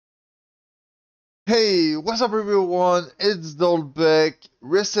Hey, what's up everyone? It's Dolbeck.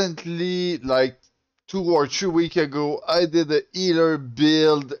 Recently, like 2 or 3 weeks ago, I did a healer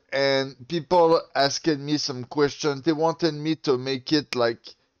build and people asking me some questions. They wanted me to make it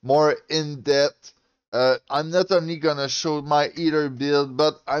like more in-depth. I'm not only gonna show my healer build,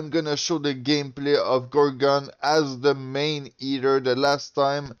 but I'm gonna show the gameplay of Gorgon as the main healer. The last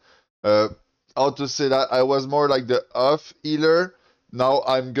time, uh, how to say that, I was more like the off healer. Now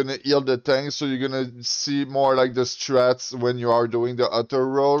I'm gonna heal the tank, so you're gonna see more like the strats when you are doing the auto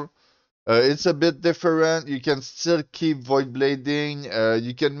roll. It's a bit different. You can still keep void blading.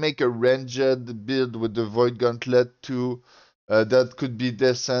 You can make a ranged build with the void gauntlet too. That could be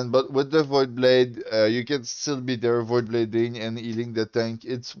decent, but with the void blade, you can still be there void blading and healing the tank.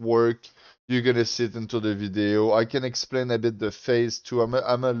 It's work. You're gonna sit into the video. I can explain a bit the phase too. I'm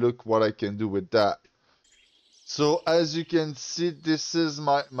gonna look what I can do with that. So as you can see, this is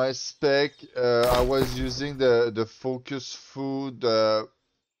my spec. I was using the focus food.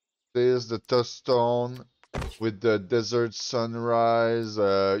 There's the Touchstone with the Desert Sunrise.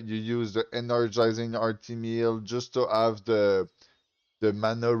 You use the energizing RT meal just to have the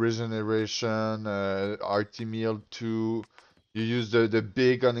mana regeneration. RT meal too. You use the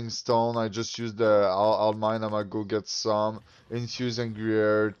big hunting stone. I just use the I'll mine. I'm gonna go get some infuse and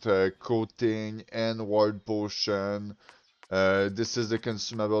Griert, coating and ward potion. This is the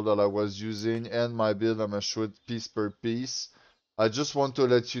consumable that I was using, and my build, I'm gonna show it piece per piece. I just want to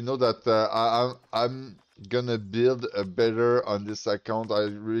let you know that I'm gonna build a better on this account. I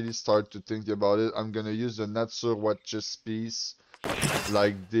really start to think about it. I'm gonna use the not sure what chess piece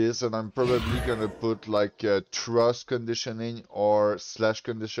like this, and I'm probably gonna put like trust conditioning or slash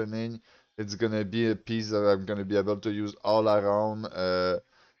conditioning. It's gonna be a piece that I'm gonna be able to use all around.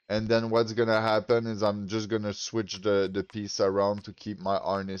 And then what's gonna happen is I'm just gonna switch the piece around to keep my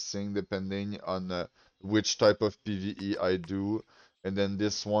harnessing depending on which type of PvE I do. And then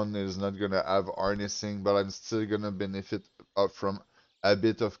this one is not gonna have harnessing, but I'm still gonna benefit from a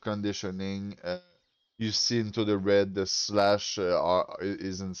bit of conditioning. You see into the red, the slash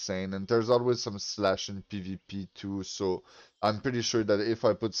is insane, and there's always some slash in PvP too. So I'm pretty sure that if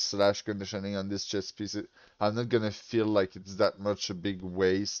I put slash conditioning on this chest piece, I'm not gonna feel like it's that much a big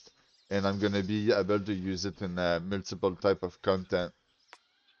waste, and I'm gonna be able to use it in multiple type of content.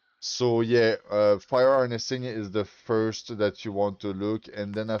 So yeah, fire harnessing is the first that you want to look,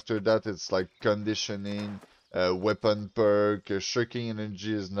 and then after that it's like conditioning, weapon perk, shirking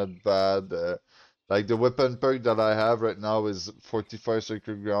energy is not bad. Like the weapon perk that I have right now is 45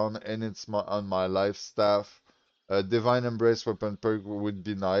 sacred ground, and it's on my life staff. Divine embrace weapon perk would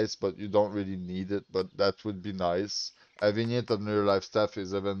be nice, but you don't really need it. But that would be nice. Having it on your life staff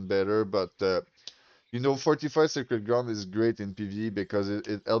is even better, but. You know, 45 Sacred Ground is great in PvE because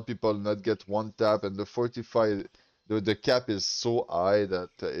it helps people not get one tap, and the 45, the cap is so high that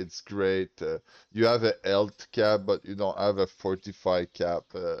it's great. You have a health cap, but you don't have a 45 cap.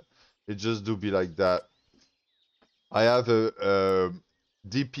 It just do be like that. I have a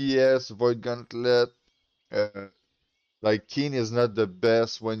DPS Void Gauntlet. Uh, like Keen is not the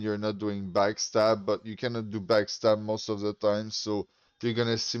best when you're not doing backstab, but you cannot do backstab most of the time, so you're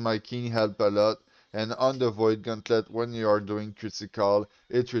gonna see my Keen help a lot. And on the Void Gauntlet, when you are doing critical,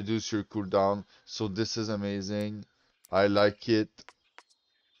 it reduces your cooldown, so this is amazing. I like it.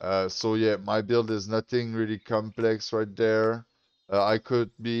 So yeah, my build is nothing really complex right there. I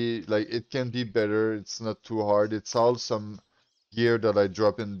could be, like, it can be better, it's not too hard. It's all some gear that I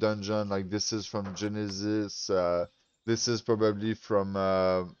drop in dungeon, like this is from Genesis, this is probably from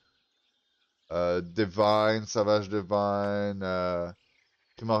Divine, Savage Divine,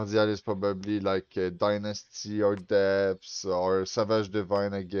 Primordial is probably like Dynasty or Depths, or Savage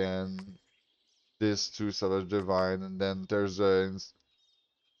Divine again, this too, Savage Divine, and then there's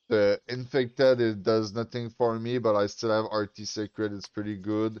the Infected, it does nothing for me, but I still have RT Sacred, it's pretty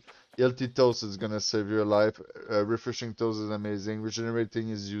good. Healthy Toast is gonna save your life. Refreshing Toast is amazing. Regenerating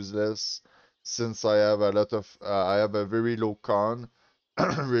is useless since I have a lot of I have a very low con.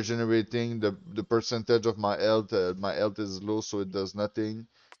 Regenerating the percentage of my health is low, so it does nothing.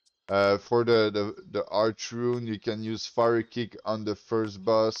 For the Arch Rune, you can use Fire Kick on the first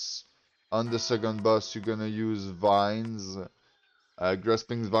boss. On the second boss, you're gonna use Vines.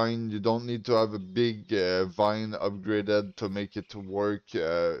 Grasping Vine, you don't need to have a big vine upgraded to make it work,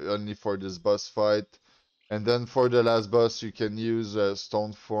 only for this boss fight. And then for the last boss, you can use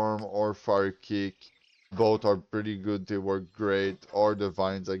Stone Form or Fire Kick. Both are pretty good, they work great. Or the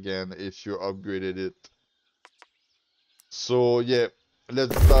vines again, if you upgraded it. So yeah,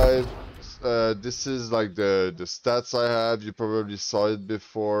 let's dive. this is like the stats I have. You probably saw it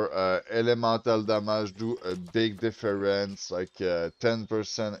before. Elemental damage do a big difference. Like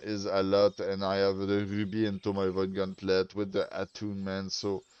 10% is a lot, and I have the ruby into my void gauntlet with the attunement,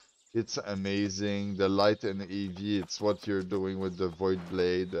 so it's amazing. The light and AV, it's what you're doing with the void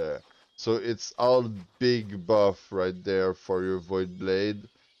blade. So it's all big buff right there for your void blade.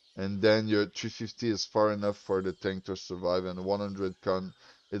 And then your 350 is far enough for the tank to survive, and 100 con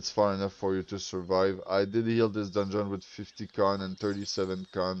it's far enough for you to survive. I did heal this dungeon with 50 con and 37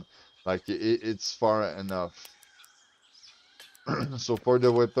 con. Like, it's far enough. So for the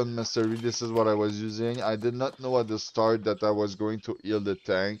weapon mastery, this is what I was using. I did not know at the start that I was going to heal the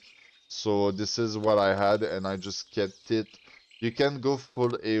tank. So this is what I had, and I just kept it. You can go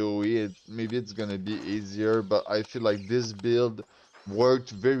full AoE. Maybe it's gonna be easier, but I feel like this build worked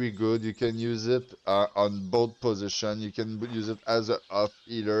very good. You can use it on both position. You can use it as a off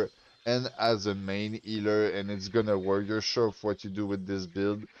healer and as a main healer, and it's gonna work. You're sure of what you do with this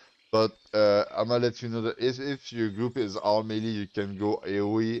build. But I'm gonna let you know that if your group is all melee, you can go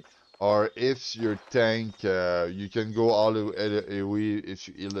AoE, or if your tank, you can go all AoE. If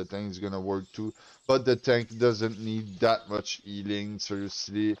you heal the tank, it's gonna work too. But the tank doesn't need that much healing.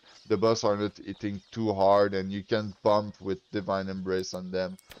 Seriously, the boss are not hitting too hard, and you can pump with Divine Embrace on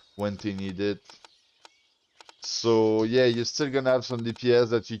them when they need it. So yeah, you're still gonna have some DPS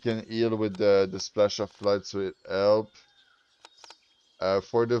that you can heal with the Splash of Light, so it helps.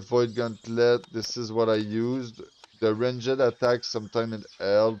 For the Void Gauntlet, this is what I used. The ranged attack sometimes it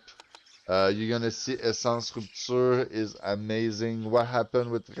help. You're gonna see Essence Rupture is amazing. What happened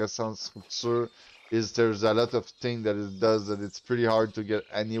with Essence Rupture is there's a lot of things that it does that it's pretty hard to get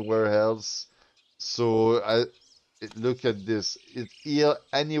anywhere else. So look at this. It heal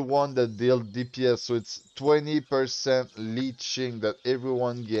anyone that deal DPS. So it's 20% leeching that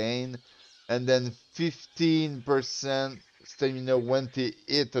everyone gain, and then 15% stamina when they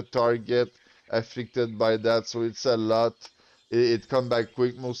hit a target affected by that. So it's a lot. It come back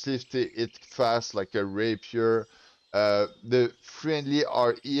quick, mostly if they hit fast like a rapier. The friendly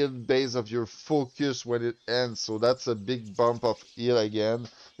are healed based of your focus when it ends, so that's a big bump of heal again.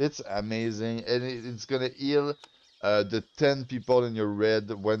 It's amazing, and it's gonna heal the 10 people in your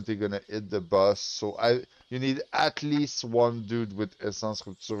red when they're gonna hit the boss. So you need at least one dude with Essence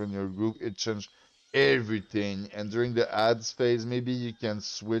Rupture in your group. It changed everything. And during the ads phase, maybe you can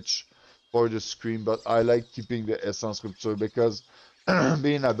switch for the screen, but I like keeping the Essence Rupture because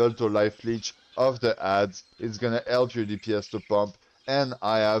being able to life leech of the ads is gonna help your DPS to pump, and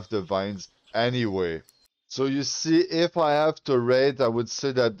I have the vines anyway. So you see, if I have to rate, I would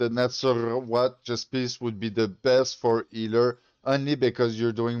say that the Natsurat just piece would be the best for healer, only because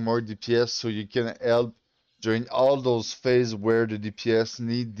you're doing more DPS, so you can help during all those phases where the DPS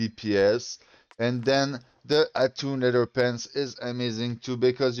need DPS. And then the Attune Leather Pants is amazing too,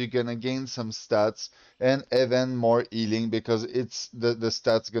 because you're gonna gain some stats and even more healing, because it's the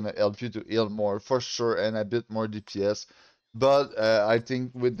stats gonna help you to heal more for sure, and a bit more DPS. But I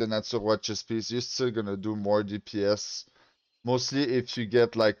think with the Natsurat chess piece, you're still gonna do more DPS. Mostly if you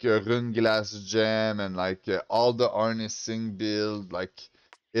get like a Rune Glass Gem and like all the harnessing build, like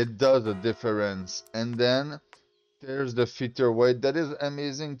it does a difference. And then there's the featherweight. That is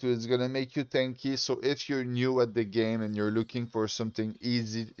amazing too. It's gonna make you tanky. So if you're new at the game and you're looking for something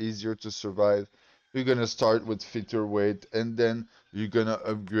easier to survive, you're gonna start with featherweight, and then you're gonna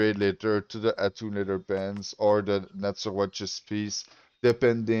upgrade later to the Attune Leather Pants or the Natsurat piece,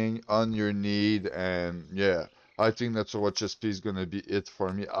 depending on your need. And yeah, I think Natsurat piece is gonna be it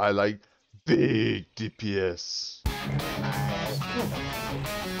for me. I like big DPS.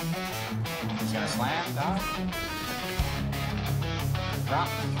 He's gonna slam, dog. Drop.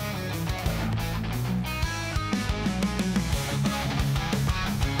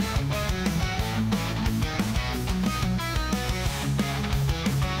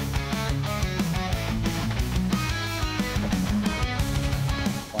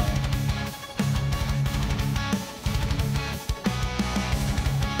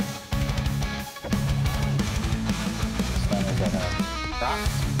 Drop.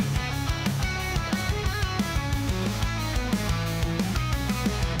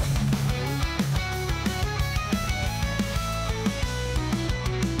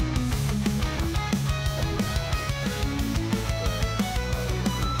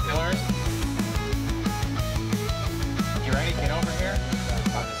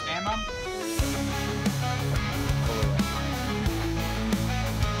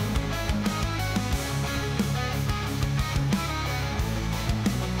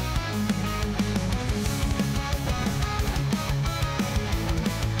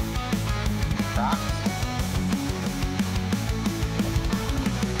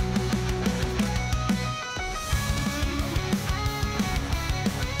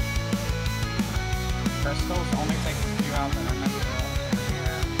 I don't know.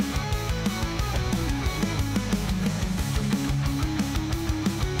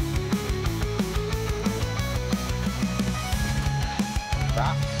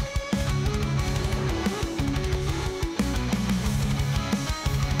 Rocks.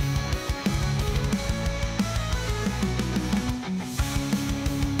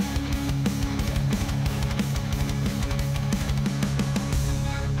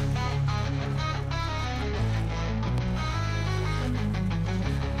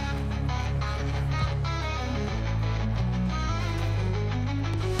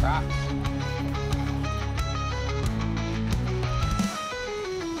 Rocks.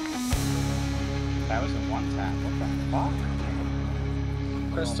 That was a one tap. What the fuck?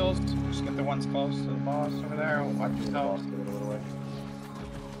 Crystals. Just get the ones close to the boss over there. Watch yourself.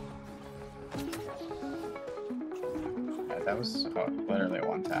 Yeah, that was literally a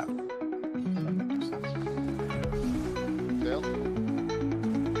one tap. Doesn't make sense. Failed.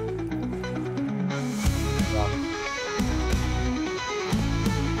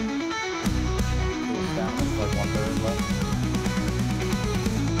 Down, there's like 1/3 left.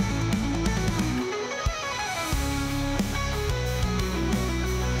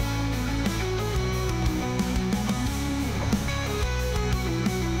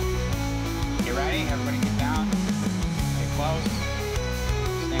 Get ready, everybody get down. Get close.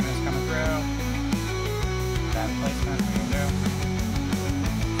 Stamina's coming through. Bad placement, what you do?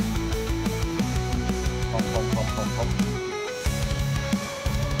 Pump, pump, pump, pump, pump.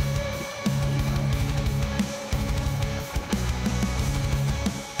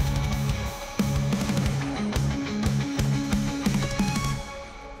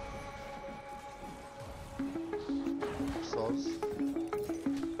 Sauce.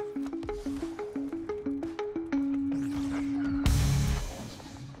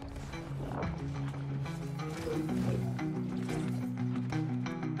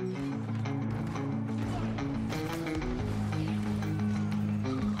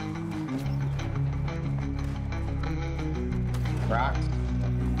 Rocks.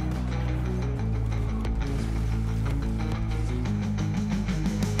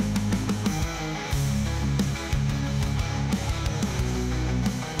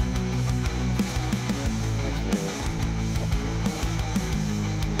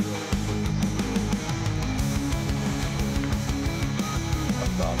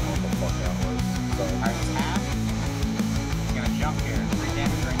 Alright, it's half. He's gonna jump here. 3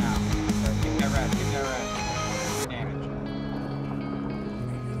 damage right now. Get that red, get that red. 3 damage.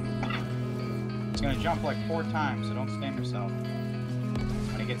 He's gonna jump like 4 times, so don't stand yourself.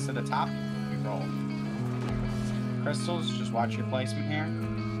 When he gets to the top, you roll. Crystals, just watch your placement here.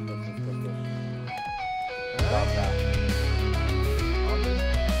 Drop that.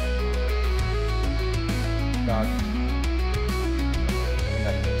 Dodge.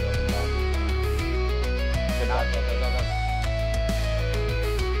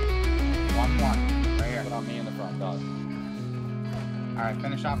 One more, right here. Put on me in the front, dodge. Alright,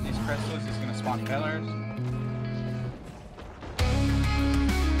 finish off these crystals. He's gonna spawn pillars.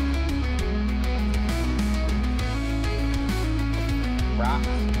 Rocks.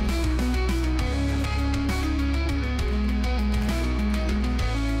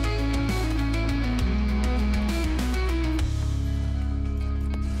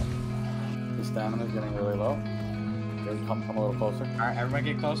 The stamina's getting really low. Here, come a little closer. Alright, everybody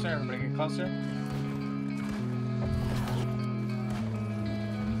get closer. Everybody get closer.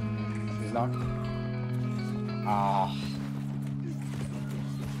 He's knocked. Ah.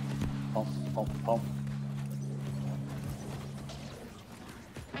 Pump, pump, pump.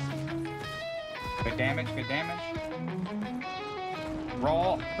 Good damage, good damage.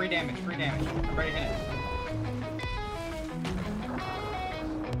 Roll. Free damage, free damage. Everybody hit it.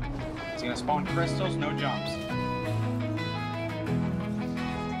 He's gonna spawn crystals, no jumps.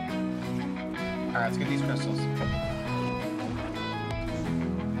 Alright, let's get these crystals.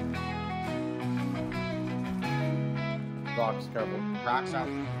 Rocks, careful. Rocks out.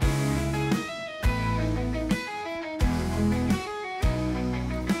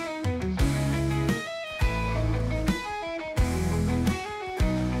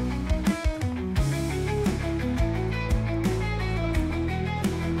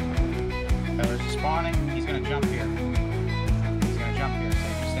 Pillars are spawning. He's gonna jump here. He's gonna jump here.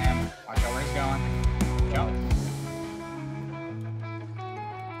 Save your stamina. Watch out where he's going. Jump.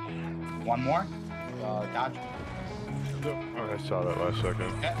 One more. Dodge. Oh, I saw that last second.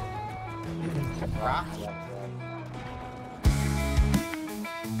 Okay. Rock.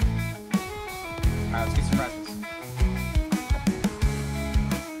 Alright, let's get some reses.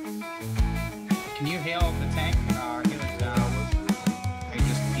 Can you heal the tank? Healer's down.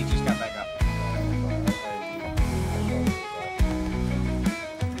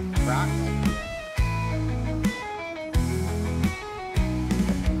 Rocks.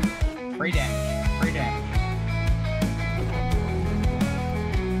 Free damage. Free damage.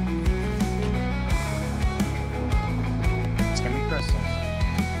 It's gonna be crystals.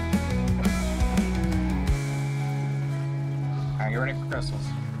 Alright, get ready for crystals.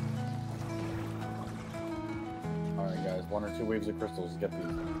 Alright, guys. 1 or 2 waves of crystals. Get these.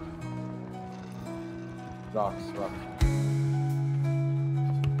 Rocks.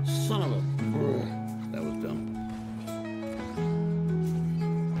 Son of a... That was dumb.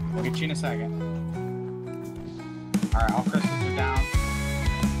 We'll get you in a second. Alright, all crystals are down.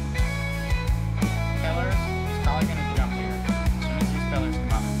 Pillars, he's probably gonna jump here. As soon as these pillars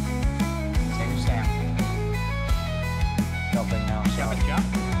come up. Take your stamp. Jumping now. Jump and jump.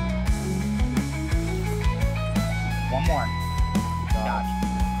 One more. Dodge.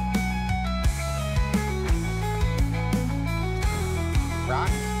 Rock.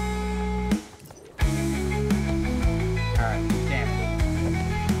 Alright, damage.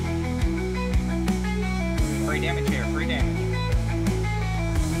 Free damage here, free damage.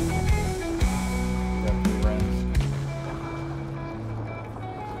 We have 3 rings.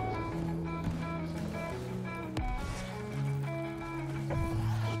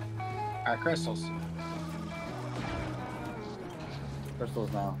 Alright, crystals.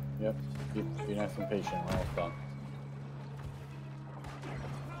 Crystals now. Yep. Be nice and patient. We're almost done.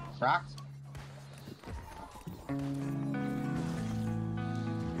 Rocks.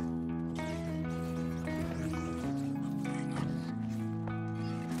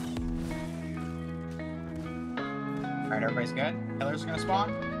 Alright, everybody's good? Pillar's gonna spawn.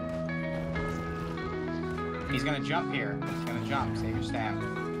 He's gonna jump here. He's gonna jump. Save your stamp.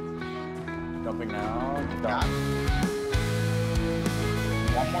 Jumping now. Dodge.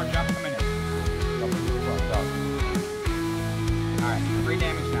 One more jump coming in. Jumping to the front. Dodge. Alright, free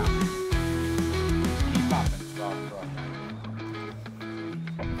damage now. Keep popping. Rock.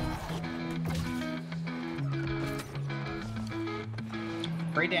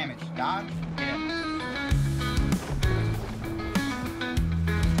 Free damage. Dodge. Get in.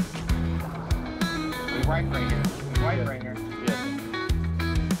 We wipe right here. We wipe right here. Yes.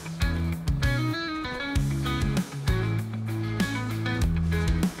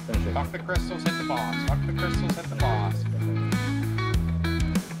 Finish it. Fuck the crystals, hit the boss. Fuck the crystals, hit the boss.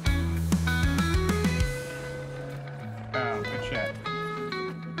 Boom, good shit.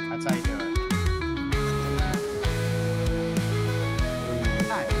 That's how you do it.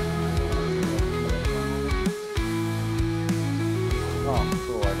 Nice. Oh,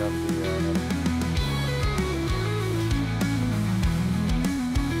 cool. I got the.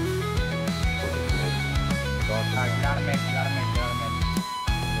 Alright, you gotta make, you gotta make, you gotta make.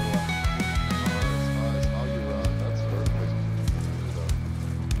 Nice. How you run? That's perfect.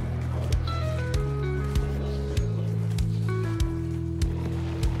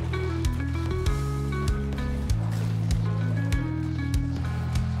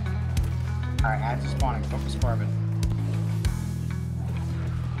 Alright, add to spawning. Focus Corbin.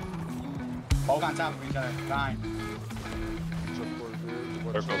 Hold on top of each other. Fine. Circles.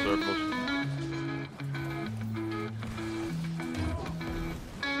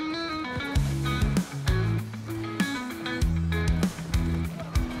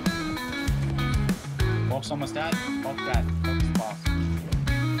 Wolf's almost dead. Wolf dead. Focus the boss.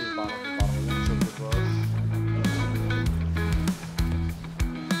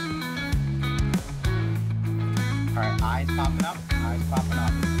 Alright, eyes popping up. Eyes popping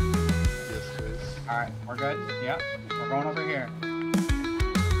up. Yes, please. Alright, we're good. Yep. We're going over here.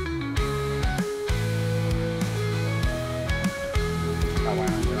 Oh, why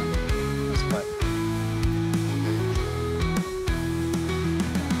aren't we doing this split?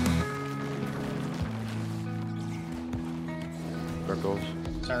 Circles.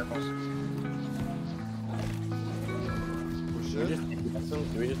 Circles. Push Do we it. just DPS him?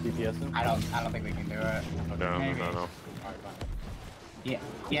 Do we just DPS him? I don't think we can do it. No. Maybe. Alright, fine.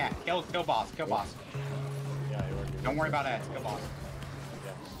 Yeah. Kill boss. Kill boss. Yeah, you already. Don't worry about ads. Kill boss.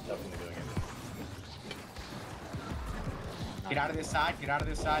 Yeah, definitely doing it. Get out of this side. Get out of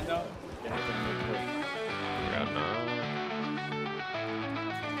this side though. Get him in the quick. Yeah, no.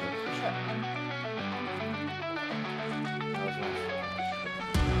 Shit. That was nice.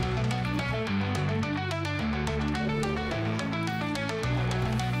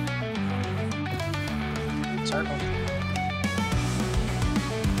 Circles.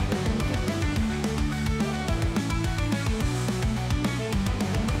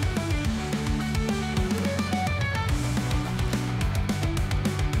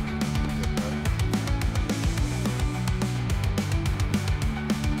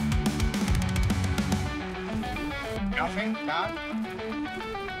 Jumping, God.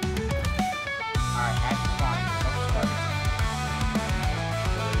 Alright, add to spawn. Focus target.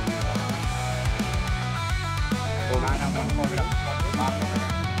 Nine on one forward up. Lock over here.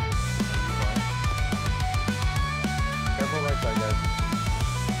 Careful right side, guys.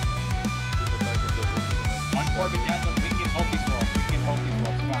 One forward down, we can get both these rolls. We can get both these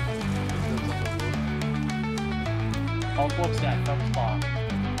rolls. Come on. Both wolves dead. Focus ball.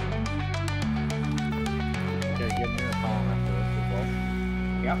 Okay, get near a column after this as well.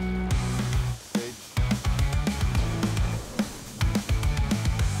 Yep.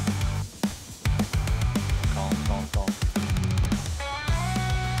 Column.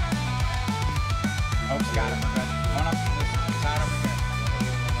 Oaks got him. We're good. One up to this side over here.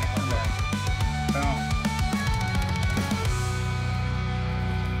 Boom.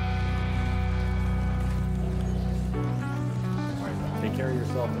 Alright, take care of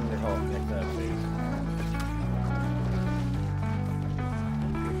yourself and your health. Next that phase.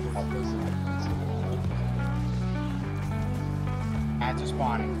 Add to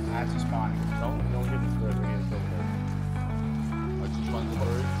spawning. Add to spawning. Don't get into it. We need to kill her. I just want to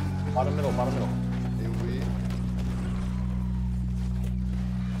hurry. Bottom middle. Here we.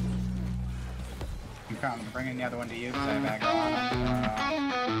 I'm coming. Bringing the other one to you because I have aggro on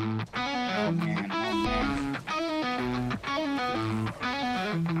him. Oh man.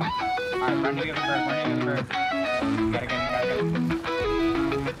 Alright, run to the other bird. Gotta get him.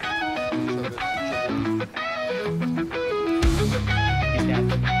 He's dead.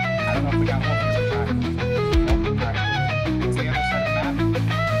 I don't know if we got wolf here. We're trying. Nope. Alright. It's the other side of the map.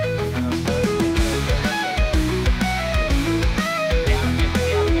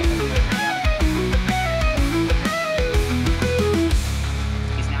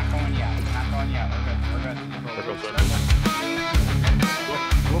 He's not going yet. We're good. Circle, circle.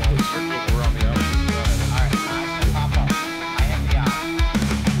 Look, the circles were on the opposite side. Alright, eyes gonna pop up. I have the eye.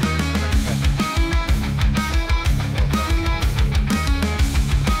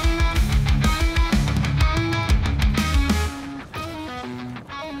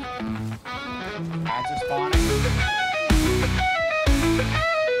 Ads are spawning.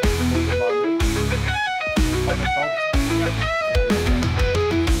 Focus, folks.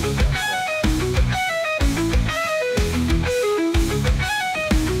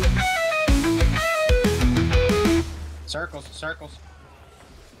 Circles.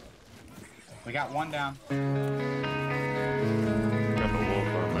 We got one down. Got the wolf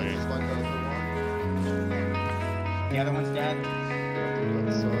on me. The other one's dead.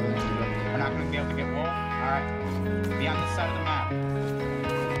 We're not going to be able to get wolf. Alright. Be on this side of the map.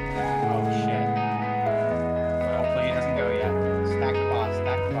 Oh shit. Hopefully he doesn't go yet. Stack the boss.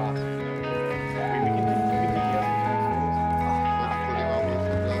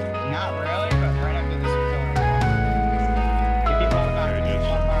 Not really, but right after this we kill him. Get people on the back. Get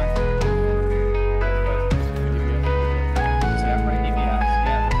people on the back. So everybody DPS.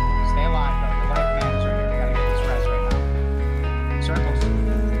 Yeah. Stay alive though. Your life matters right here. We gotta get this rest right now. Circles.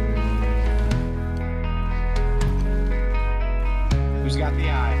 Who's got the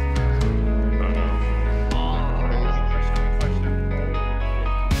eye? Oh no. Push him.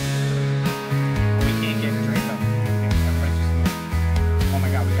 We can't get Draco. Everybody just move. Oh my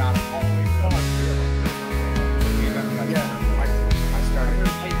god, we got him. Oh, we got him. We have everybody. Yeah, I started.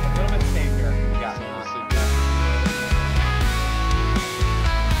 Hey, a little bit safe here. We got him.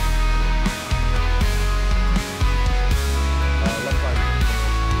 Left side.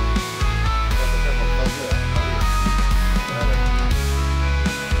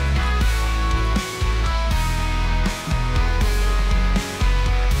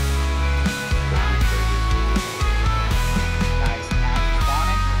 Nice. Now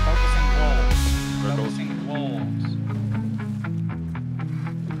spawning. We're focusing wolves.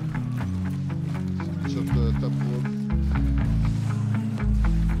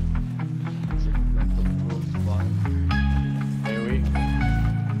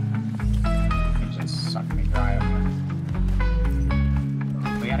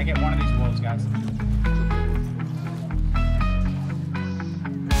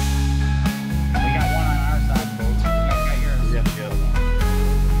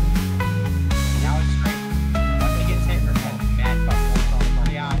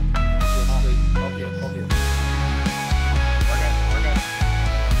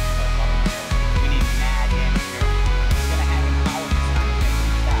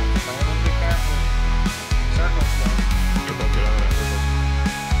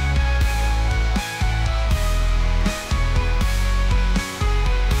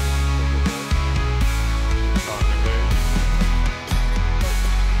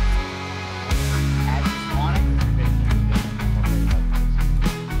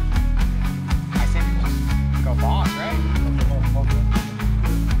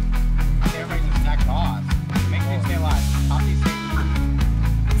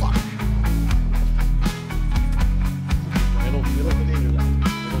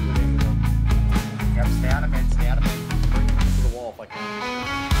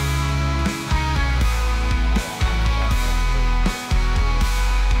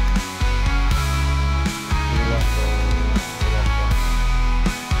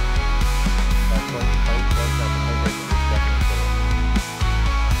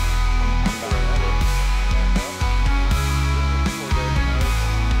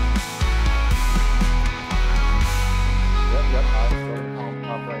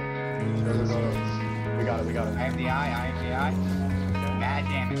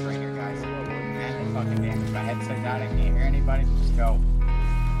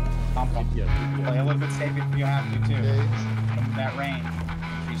 Careful. Yeah. Play a little bit safe if you have to too. Okay. From that range.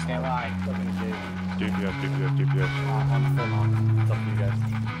 Make sure you stay alive. DPS, DPS, DPS. I'm full on. It's up to you guys.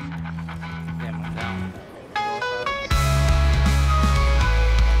 Damn, I'm down.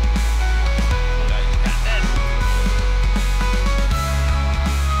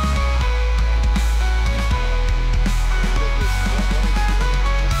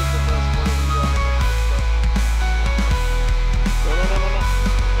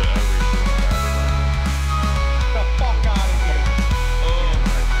 Get the fuck out of here.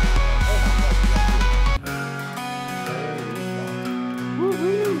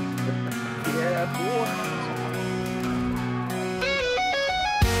 Yeah, boy.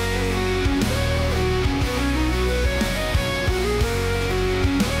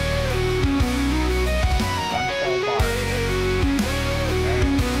 One full bar.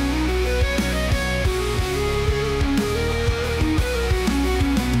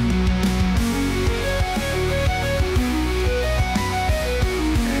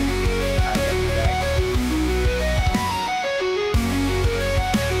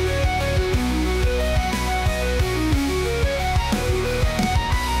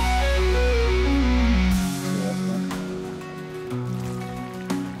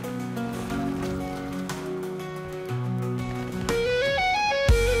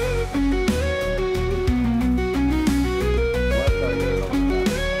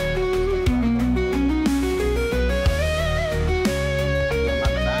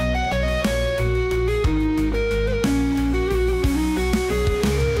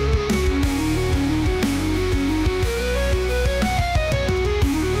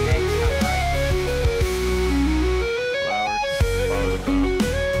 Flowers. Follow the cone.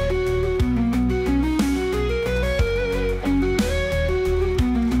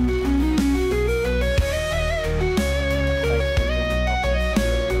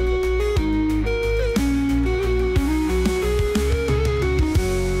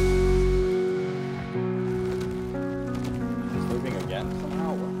 He's leaving again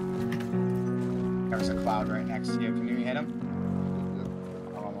somehow. There's a cloud right next to you. Can you hit him?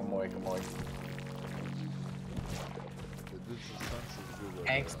 I'm awake.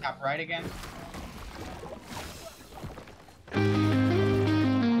 Hank, stop right again.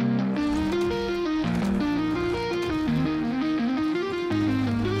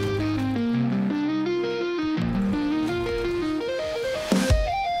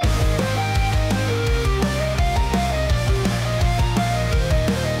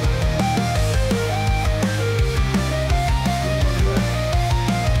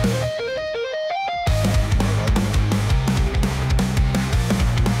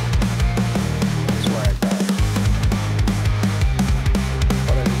 That's where I died.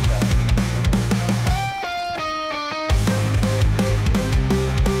 What I just died.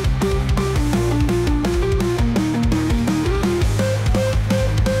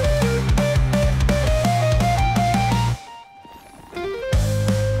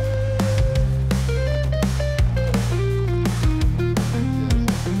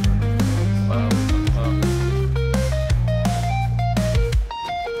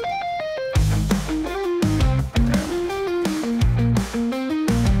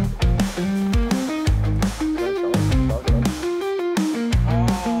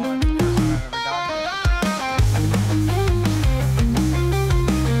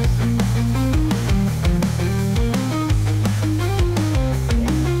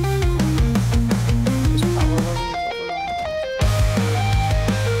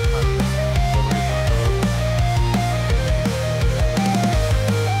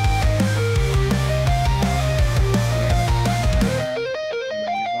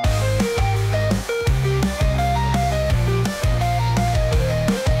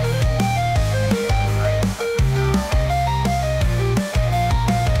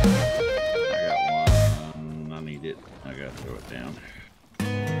 I got one. I need it. I gotta throw it down.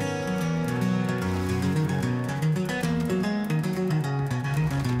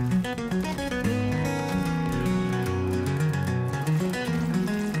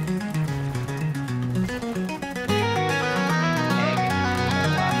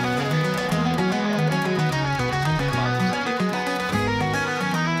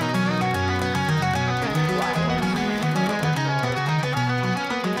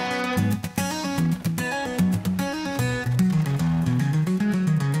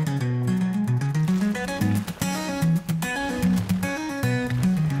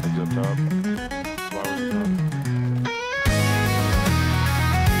 Heads up top. Flowers up top.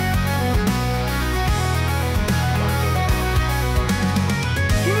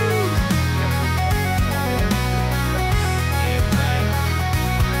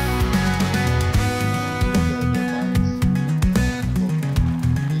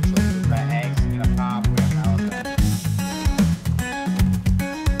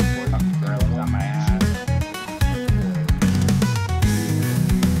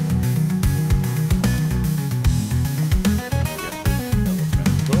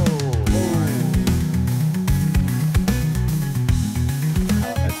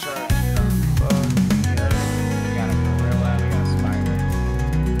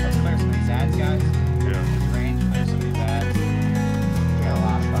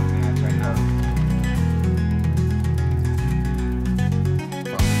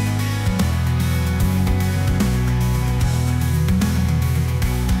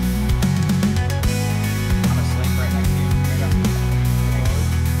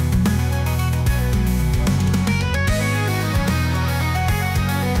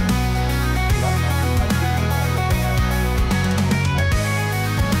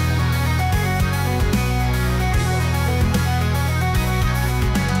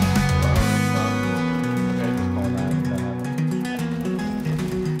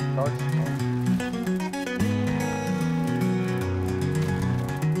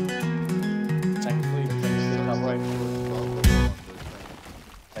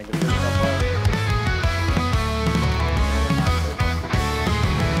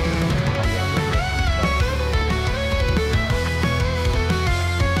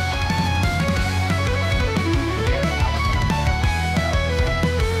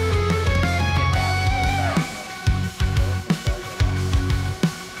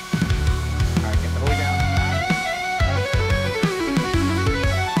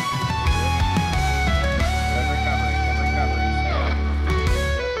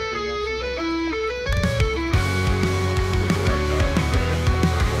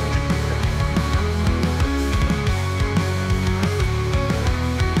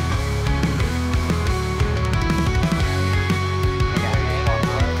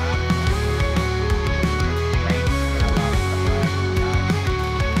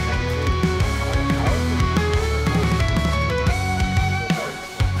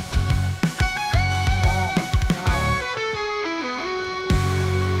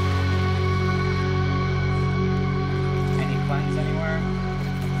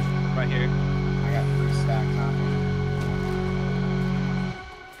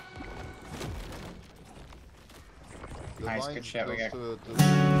 The Nice, vine good shit, we goes got- to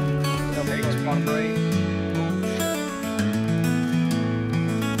Eggs gonna break.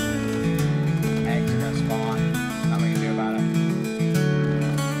 Eggs are gonna spawn. Nothing we can do about it.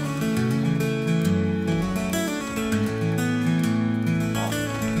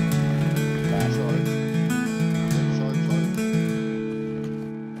 charge. Charge.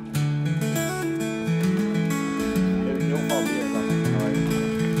 You'll fall the egg on the right.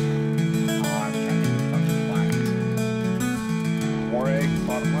 Oh, I was trying to get the fucking flags. More eggs,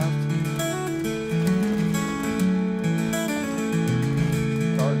 bottom left.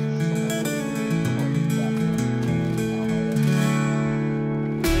 Charge.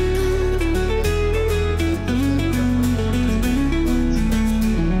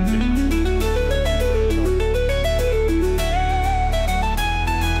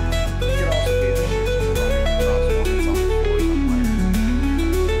 It could also be that she's just running across one that's on the floor somewhere.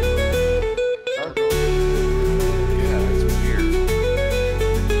 Yeah, it's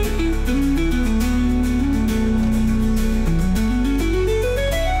weird.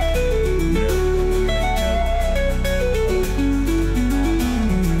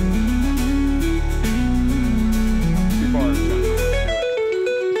 Two bars, John.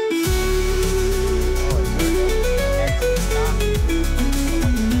 Let's do it. Eggs stop.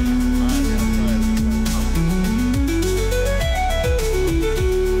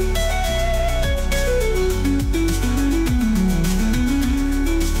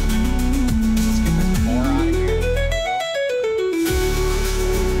 Let's get this boar out of here.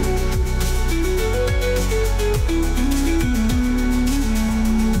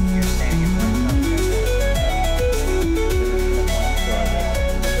 You're standing in front of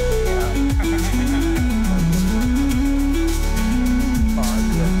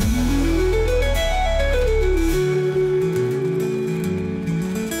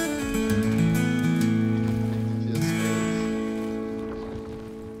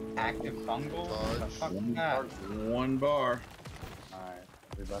active fungal? What the fuck is that? One bar. Alright,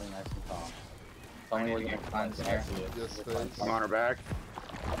 everybody nice and calm. Tell me need where to you get can find cleansed it. I see here. it. Yes, We'll please. find I'm on her back.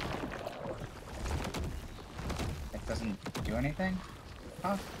 It doesn't do anything?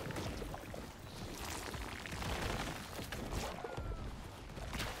 Huh?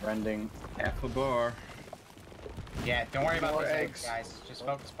 Rending. Half a bar. Yeah, don't worry about More those eggs, eggs. guys. Just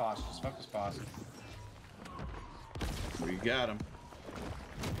focus, boss. Just focus, boss. We got him.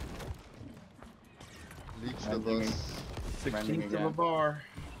 Leech the Rending. bus. 16th of a again. bar.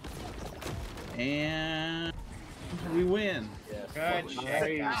 And we win. Yes. Good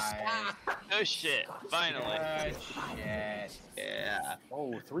shit, guys. Good shit. Finally. Good shit. Yeah.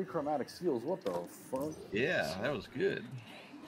 Oh, 3 chromatic seals. What the fuck? Yeah, that was good.